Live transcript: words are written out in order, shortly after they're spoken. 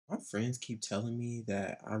friends keep telling me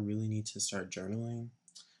that I really need to start journaling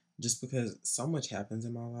just because so much happens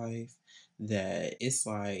in my life that it's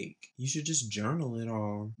like you should just journal it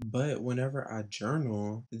all. But whenever I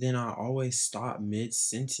journal, then I always stop mid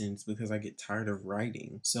sentence because I get tired of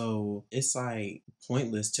writing. So it's like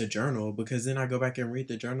pointless to journal because then I go back and read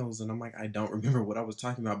the journals and I'm like, I don't remember what I was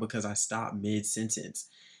talking about because I stopped mid sentence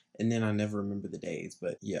and then I never remember the days.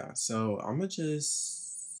 But yeah, so I'm gonna just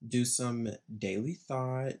do some daily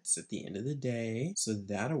thoughts at the end of the day so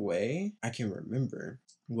that way I can remember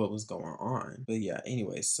what was going on. But yeah,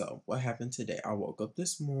 anyway, so what happened today? I woke up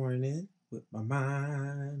this morning with my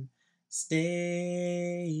mind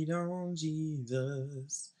stayed on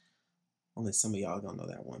Jesus. Only some of y'all gonna know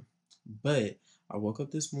that one. But I woke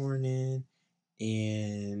up this morning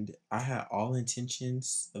and I had all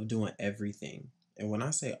intentions of doing everything. And when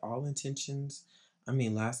I say all intentions, I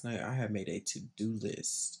mean last night I had made a to-do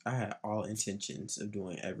list. I had all intentions of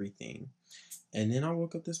doing everything. And then I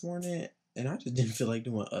woke up this morning and I just didn't feel like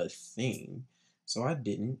doing a thing. So I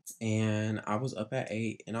didn't. And I was up at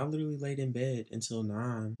 8 and I literally laid in bed until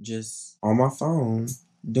 9, just on my phone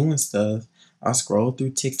doing stuff. I scrolled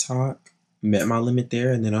through TikTok, met my limit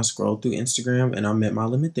there, and then I scrolled through Instagram and I met my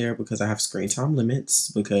limit there because I have screen time limits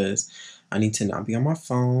because I need to not be on my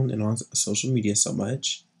phone and on social media so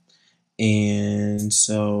much. And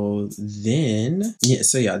so then,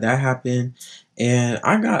 yeah, that happened. And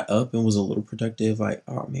I got up and was a little productive. Like,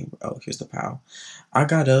 oh man, oh, here's the pal. I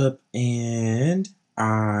got up and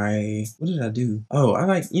what did I do? Oh,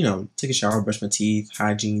 I took a shower, brushed my teeth,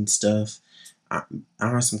 hygiene stuff. I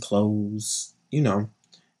ironed some clothes,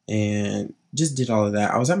 and just did all of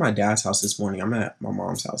that. I was at my dad's house this morning. I'm at my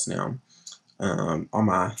mom's house now. All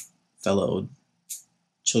my fellow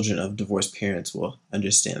children of divorced parents will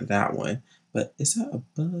understand that one. But is that a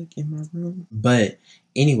bug in my room? But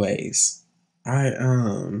anyways, I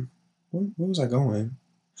where was I going?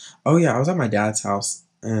 Oh yeah, I was at my dad's house,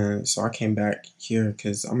 and so I came back here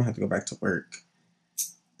because I'm gonna have to go back to work.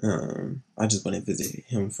 I just went and visited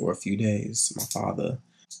him for a few days, my father.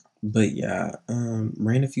 But yeah,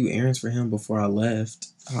 ran a few errands for him before I left.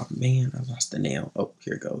 Oh man, I lost the nail. Oh,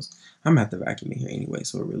 here it goes. I'm at the vacuum in here anyway,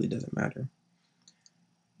 so it really doesn't matter.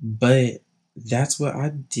 But that's what I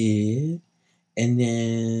did. And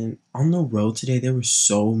then on the road today, there were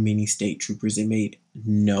so many state troopers. It made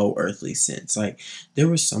no earthly sense. Like, there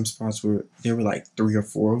were some spots where there were like 3 or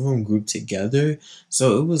 4 of them grouped together.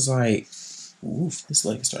 So it was like, oof, this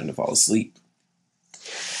leg is starting to fall asleep.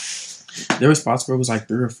 There were spots where it was like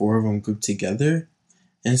 3 or 4 of them grouped together.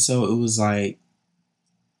 And so it was like,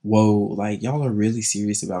 whoa, like y'all are really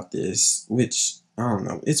serious about this, which I don't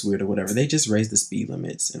know, it's weird or whatever. They just raised the speed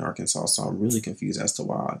limits in Arkansas, so I'm really confused as to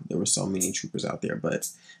why there were so many troopers out there, but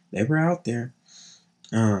they were out there.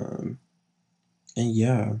 And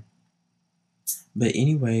yeah. But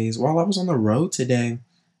anyways, while I was on the road today,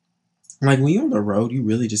 like when you're on the road, you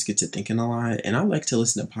really just get to thinking a lot. And I like to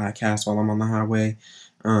listen to podcasts while I'm on the highway,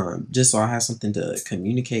 just so I have something to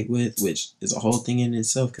communicate with, which is a whole thing in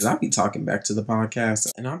itself. Because I'll be talking back to the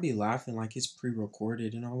podcast and I'll be laughing like it's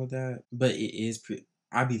pre-recorded and all of that, but it is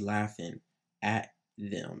I'll be laughing at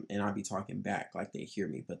them and I'll be talking back like they hear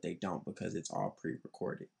me, but they don't because it's all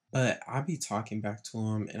pre-recorded. But I'll be talking back to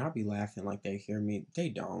them and I'll be laughing like they hear me. They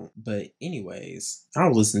don't. But anyways,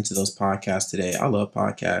 I'll listen to those podcasts today. I love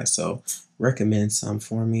podcasts, so recommend some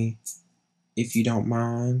for me if you don't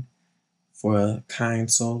mind, for a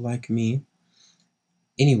kind soul like me.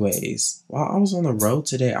 Anyways, while I was on the road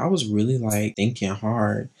today, I was really like thinking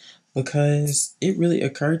hard because it really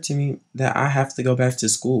occurred to me that I have to go back to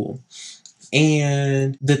school.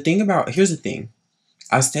 And here's the thing.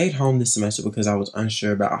 I stayed home this semester because I was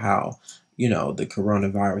unsure about how, the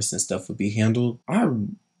coronavirus and stuff would be handled. I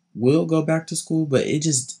will go back to school, but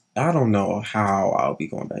I don't know how I'll be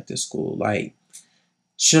going back to school. Like,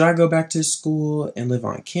 should I go back to school and live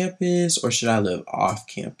on campus or should I live off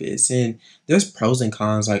campus? And there's pros and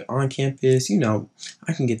cons. Like on campus,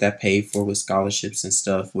 I can get that paid for with scholarships and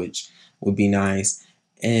stuff, which would be nice.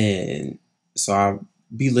 And so I'll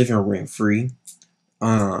be living rent free.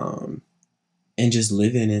 And just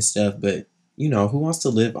living and stuff. But who wants to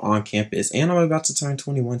live on campus? And I'm about to turn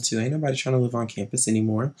 21 too. Ain't nobody trying to live on campus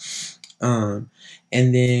anymore. And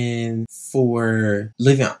then for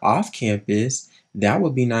living off campus, that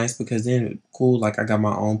would be nice because then cool, like I got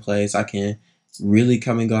my own place. I can really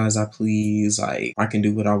come and go as I please. Like I can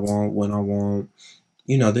do what I want when I want.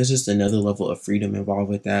 There's just another level of freedom involved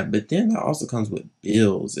with that. But then that also comes with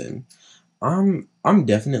bills, and I'm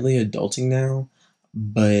definitely adulting now,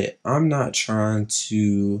 but I'm not trying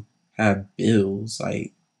to have bills.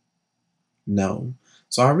 Like, no.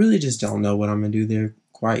 So I really just don't know what I'm gonna do there,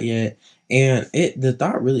 quite yet. And the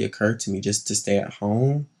thought really occurred to me just to stay at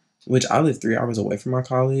home, which I live 3 hours away from my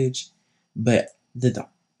college. But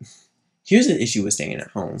here's the issue with staying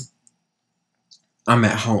at home. I'm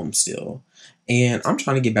at home still. And I'm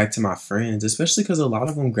trying to get back to my friends, especially because a lot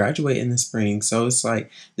of them graduate in the spring. So it's like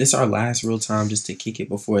this is our last real time just to kick it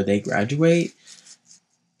before they graduate.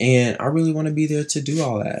 And I really want to be there to do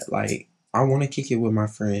all that. Like, I want to kick it with my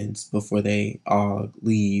friends before they all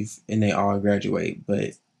leave and they all graduate.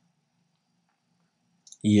 But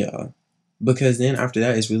yeah, because then after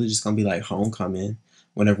that, it's really just gonna be like homecoming.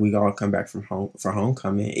 Whenever we all come back from home for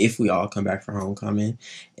homecoming, if we all come back for homecoming,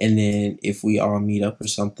 and then if we all meet up or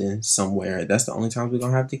something somewhere, that's the only time we're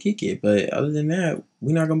gonna have to kick it. But other than that,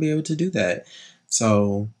 we're not gonna be able to do that.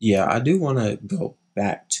 So yeah, I do want to go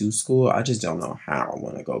back to school. I just don't know how I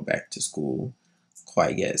want to go back to school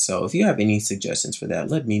quite yet. So if you have any suggestions for that,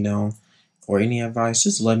 let me know. Or any advice,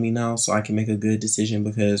 just let me know so I can make a good decision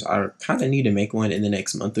because I kind of need to make one in the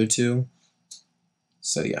next month or two.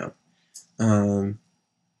 So yeah. Um,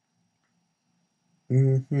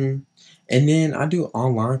 hmm And then I do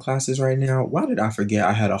online classes right now. Why did I forget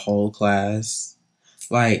I had a whole class?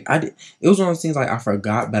 Like it was one of those things like I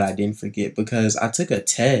forgot, but I didn't forget because I took a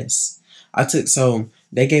test. So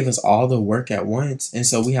they gave us all the work at once, and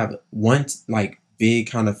so we have one like big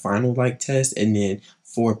kind of final like test, and then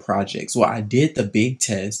four projects. Well, I did the big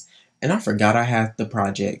test, and I forgot I had the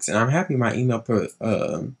projects, and I'm happy my email.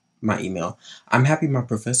 I'm happy my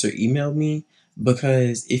professor emailed me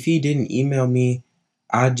because if he didn't email me,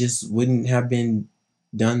 I just wouldn't have been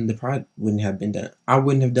done. I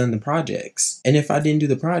wouldn't have done the projects. And if I didn't do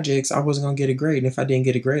the projects, I wasn't gonna get a grade. And if I didn't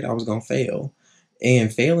get a grade, I was gonna fail.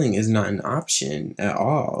 And failing is not an option at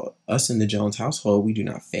all. Us in the Jones household, we do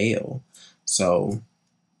not fail. So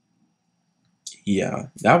yeah,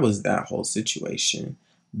 that was that whole situation.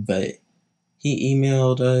 But he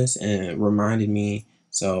emailed us and reminded me.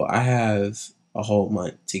 So I have a whole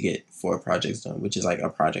month to get four projects done, which is like a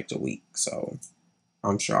project a week. So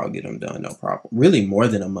I'm sure I'll get them done, no problem. Really, more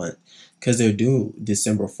than a month, because they're due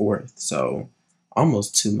December 4th. So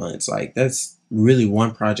almost 2 months. Like that's really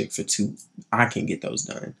one project for two. I can get those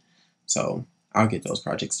done. So I'll get those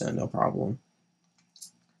projects done, no problem.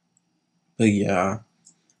 But yeah,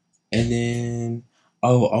 and then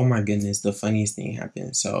oh my goodness, the funniest thing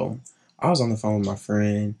happened. So I was on the phone with my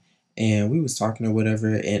friend. And we was talking or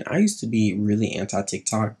whatever, and I used to be really anti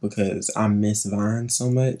TikTok because I miss Vine so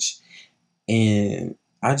much. And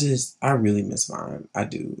I really miss Vine. I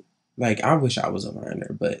do. Like, I wish I was a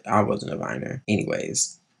Viner, but I wasn't a Viner.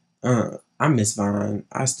 Anyways, I miss Vine.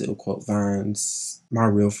 I still quote Vines. My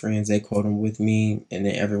real friends, they quote them with me, and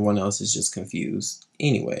then everyone else is just confused.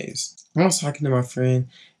 Anyways, I was talking to my friend,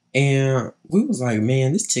 and we was like,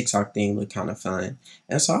 man, this TikTok thing looked kind of fun.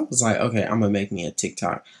 And so I was like, okay, I'm gonna make me a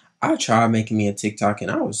TikTok. I tried making me a TikTok,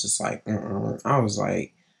 and I was just like, I was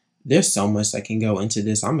like, there's so much that can go into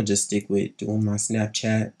this. I'm gonna just stick with doing my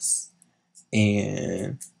Snapchats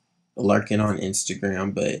and lurking on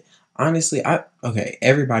Instagram. But honestly,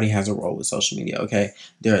 everybody has a role with social media. Okay,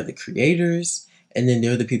 there are the creators, and then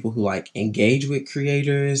there are the people who like engage with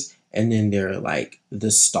creators, and then there are like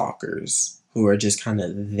the stalkers who are just kind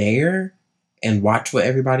of there and watch what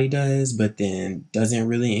everybody does, but then doesn't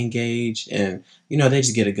really engage, and they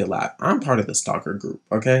just get a good laugh. I'm part of the stalker group.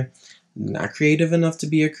 Okay, not creative enough to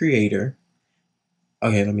be a creator.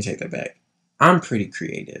 Okay, let me take that back. I'm pretty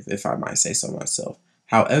creative, if I might say so myself.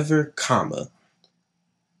 However,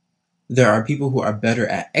 there are people who are better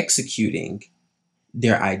at executing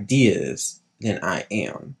their ideas than I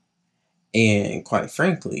am. And quite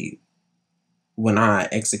frankly, when I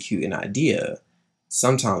execute an idea,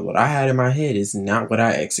 sometimes what I had in my head is not what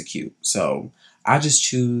I execute. So I just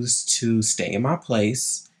choose to stay in my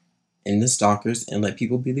place in the stalkers and let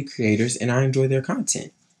people be the creators, and I enjoy their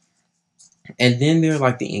content. And then there are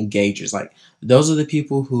like the engagers. Like those are the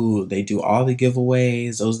people who they do all the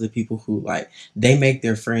giveaways. Those are the people who like they make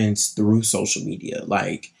their friends through social media.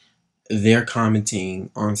 Like they're commenting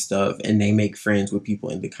on stuff and they make friends with people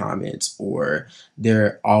in the comments, or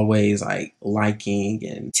they're always like liking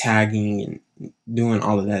and tagging and doing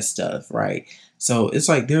all of that stuff, right? So it's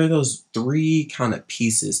like there are those three kind of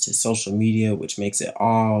pieces to social media which makes it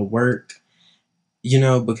all work,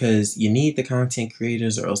 because you need the content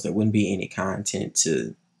creators or else there wouldn't be any content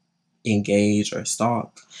to engage or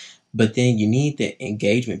stalk. But then you need the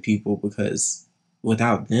engagement people because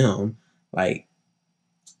without them, like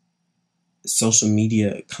social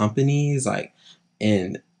media companies, like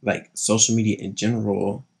and like social media in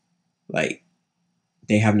general, like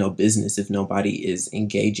they have no business if nobody is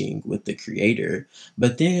engaging with the creator.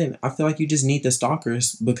 But then I feel like you just need the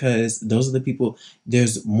stalkers because those are the people,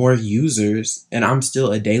 there's more users, and I'm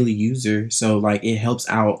still a daily user. So like it helps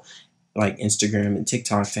out like Instagram and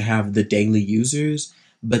TikTok to have the daily users,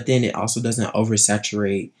 but then it also doesn't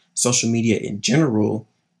oversaturate social media in general,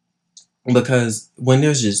 because when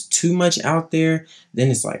there's just too much out there,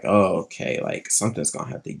 then it's like, oh, okay, like something's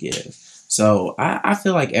gonna have to give. So I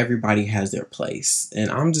feel like everybody has their place,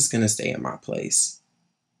 and I'm just gonna stay in my place.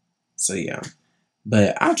 So yeah,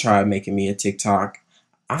 but I tried making me a TikTok.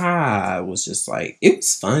 I was just like, it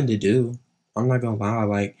was fun to do. I'm not gonna lie.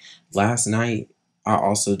 Like last night, I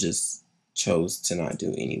also just chose to not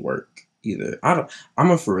do any work either. I don't. I'm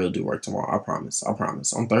gonna for real do work tomorrow. I promise. I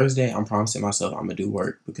promise. On Thursday, I'm promising myself I'm gonna do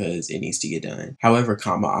work because it needs to get done. However,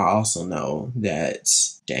 comma, I also know that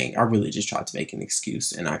dang, I really just tried to make an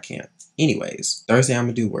excuse and I can't. Anyways, Thursday I'm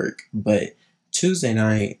gonna do work, but Tuesday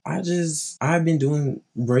night, I've been doing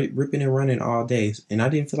ripping and running all day, and I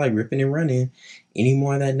didn't feel like ripping and running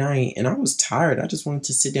anymore that night, and I was tired. I just wanted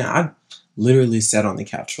to sit down. I literally sat on the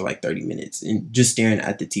couch for like 30 minutes and just staring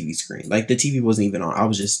at the TV screen. Like the TV wasn't even on. I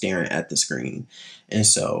was just staring at the screen. And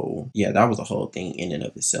so, yeah, that was a whole thing in and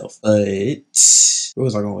of itself. But where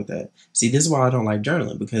was I going with that? See, this is why I don't like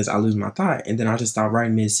journaling, because I lose my thought and then I just stop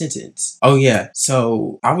writing mid sentence. Oh, yeah.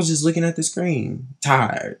 So I was just looking at the screen,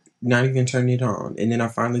 tired, not even turning it on. And then I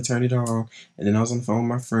finally turned it on, and then I was on the phone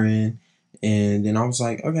with my friend. And then I was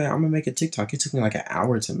like, okay, I'm gonna make a TikTok. It took me like an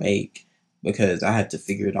hour to make because I had to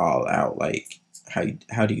figure it all out. Like,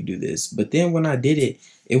 how do you do this? But then when I did it,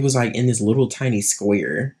 it was like in this little tiny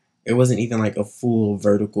square. It wasn't even like a full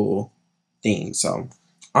vertical thing. So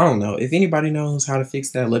I don't know. If anybody knows how to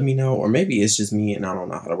fix that, let me know. Or maybe it's just me and I don't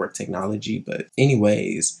know how to work technology. But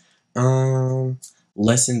anyways, um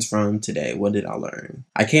lessons from today. What did I learn?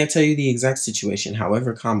 I can't tell you the exact situation.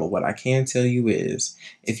 However, comma, what I can tell you is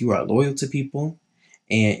if you are loyal to people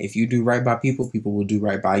and if you do right by people, people will do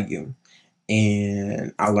right by you.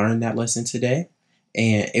 And I learned that lesson today.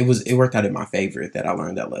 And it worked out in my favor that I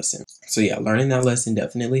learned that lesson. So yeah, learning that lesson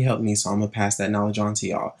definitely helped me. So I'm gonna pass that knowledge on to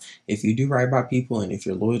y'all. If you do right by people and if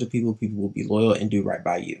you're loyal to people, people will be loyal and do right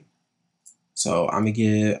by you. So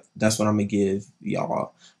that's what I'm gonna give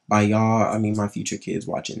y'all. By y'all, I mean my future kids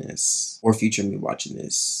watching this or future me watching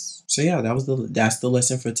this. So yeah, that's the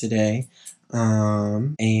lesson for today.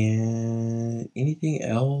 And anything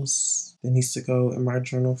else that needs to go in my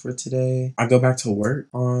journal for today? I go back to work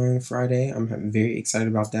on Friday. I'm very excited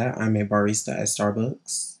about that. I'm a barista at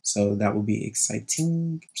Starbucks, so that will be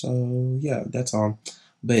exciting. So yeah, that's all.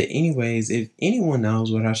 But anyways, if anyone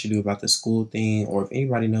knows what I should do about the school thing, or if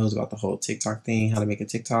anybody knows about the whole TikTok thing, how to make a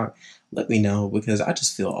TikTok, let me know because I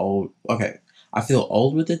just feel old. Okay, I feel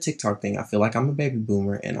old with the TikTok thing. I feel like I'm a baby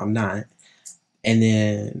boomer and I'm not. And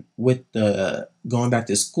then with the going back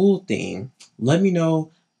to school thing, let me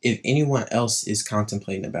know if anyone else is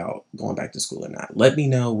contemplating about going back to school or not. Let me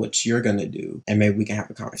know what you're gonna do, and maybe we can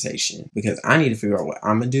have a conversation because I need to figure out what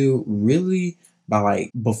I'm gonna do really by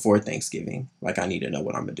like before Thanksgiving. Like I need to know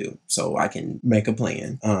what I'm gonna do so I can make a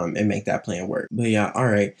plan and make that plan work. But yeah, all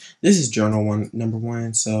right. This is journal number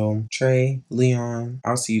one. So Trey, Leon,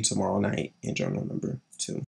 I'll see you tomorrow night in journal number 2.